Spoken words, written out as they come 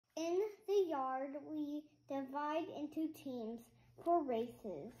yard, we divide into teams for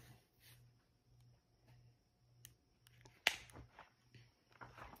races.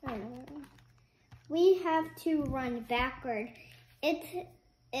 We have to run backward. It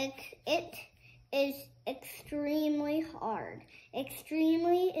is extremely hard.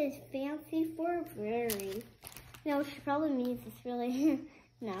 Extremely is fancy for very. No, she probably means it's really.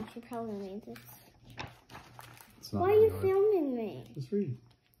 No, she probably means it's. Why are you filming me? Just read.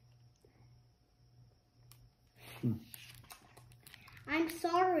 I'm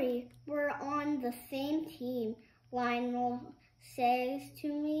sorry, we're on the same team, Lionel says to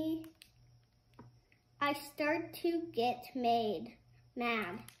me. I start to get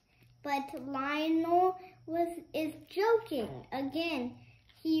mad, but Lionel is joking again.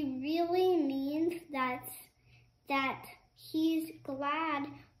 He really means that he's glad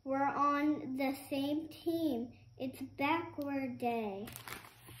we're on the same team. It's backward day.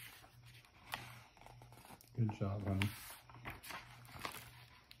 Good job, honey.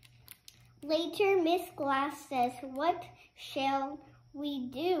 Later, Miss Glass says, "What shall we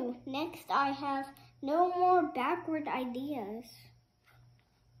do next? I have no more backward ideas."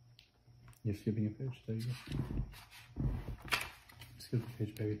 You're skipping a page. There you go. Skip the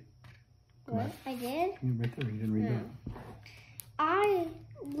page, baby. What? I did? Yeah, right there. You didn't read that. I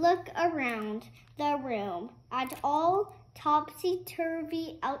look around the room at all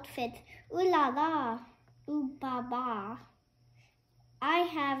topsy-turvy outfits. Ooh la la, ooh ba ba. I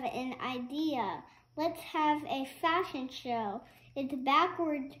have an idea. Let's have a fashion show. It's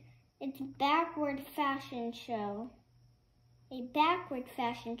backward fashion show. A backward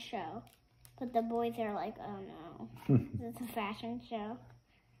fashion show. But the boys are like, oh no, it's a fashion show.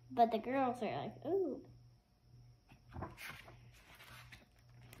 But the girls are like, ooh.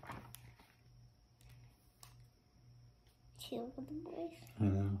 Chill with the boys. I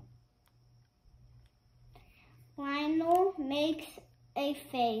know. Lionel makes a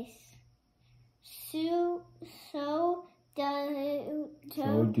face. So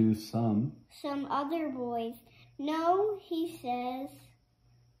do some other boys. No, he says,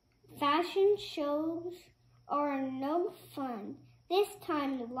 fashion shows are no fun. This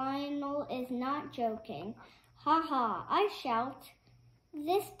time Lionel is not joking. Ha ha, I shout.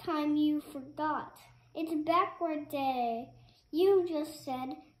 This time you forgot. It's backward day. You just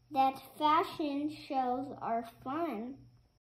said that fashion shows are fun.